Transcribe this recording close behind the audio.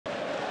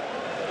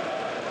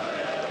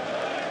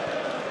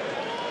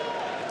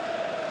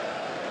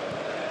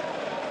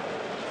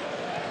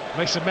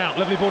Mason Mount,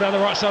 lovely ball down the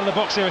right side of the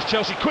box here as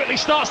Chelsea quickly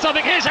starts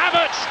something. Here's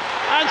Havertz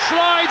and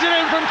slides it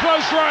in from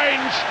close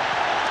range.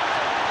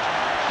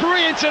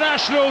 Three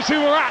internationals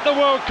who were at the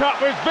World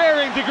Cup with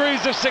varying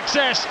degrees of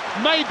success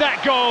made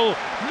that goal.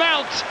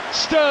 Mount,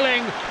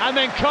 Sterling, and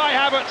then Kai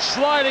Havertz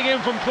sliding in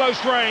from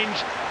close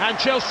range. And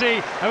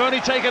Chelsea have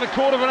only taken a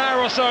quarter of an hour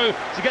or so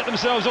to get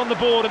themselves on the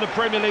board in the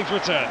Premier League's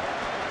return.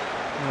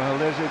 Well,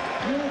 there's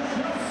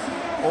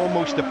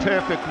almost a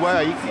perfect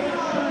way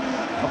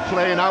of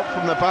playing out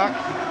from the back.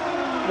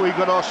 We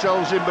got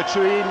ourselves in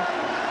between.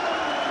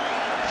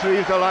 Three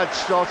of the lads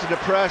started to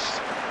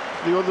press,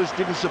 the others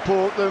didn't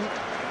support them,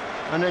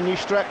 and then you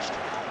stretched.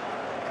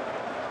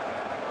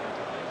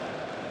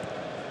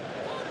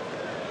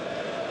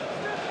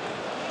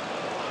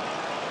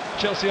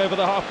 Chelsea over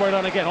the halfway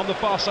line again, on the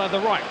far side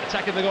of the right,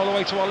 attacking the goal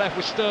away to our left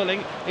with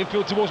Sterling,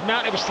 infield towards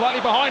Mount, it was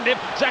slightly behind him,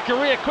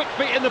 Zakaria, quick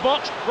feet in the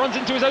box, runs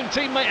into his own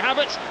teammate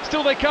Havertz,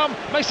 still they come,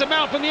 Mason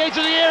Mount from the edge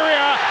of the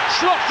area,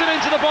 slots it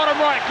into the bottom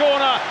right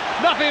corner,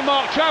 nothing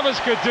Mark Travers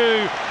could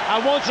do,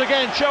 and once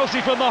again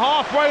Chelsea from the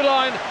halfway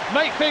line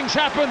make things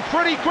happen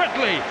pretty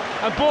quickly,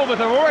 and Bournemouth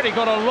have already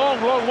got a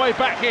long way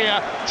back here,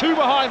 2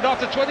 behind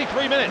after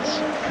 23 minutes.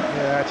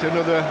 Yeah, it's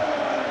another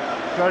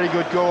very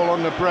good goal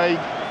on the break.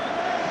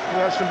 We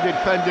had some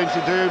defending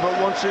to do,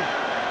 but once it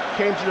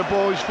came to the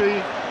boys'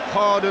 feet,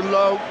 hard and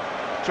low,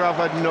 Trav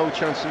had no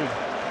chance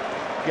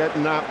of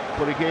getting that.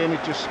 But again,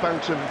 it just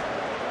spanks of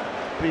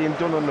being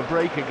done on the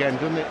break again,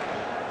 doesn't it?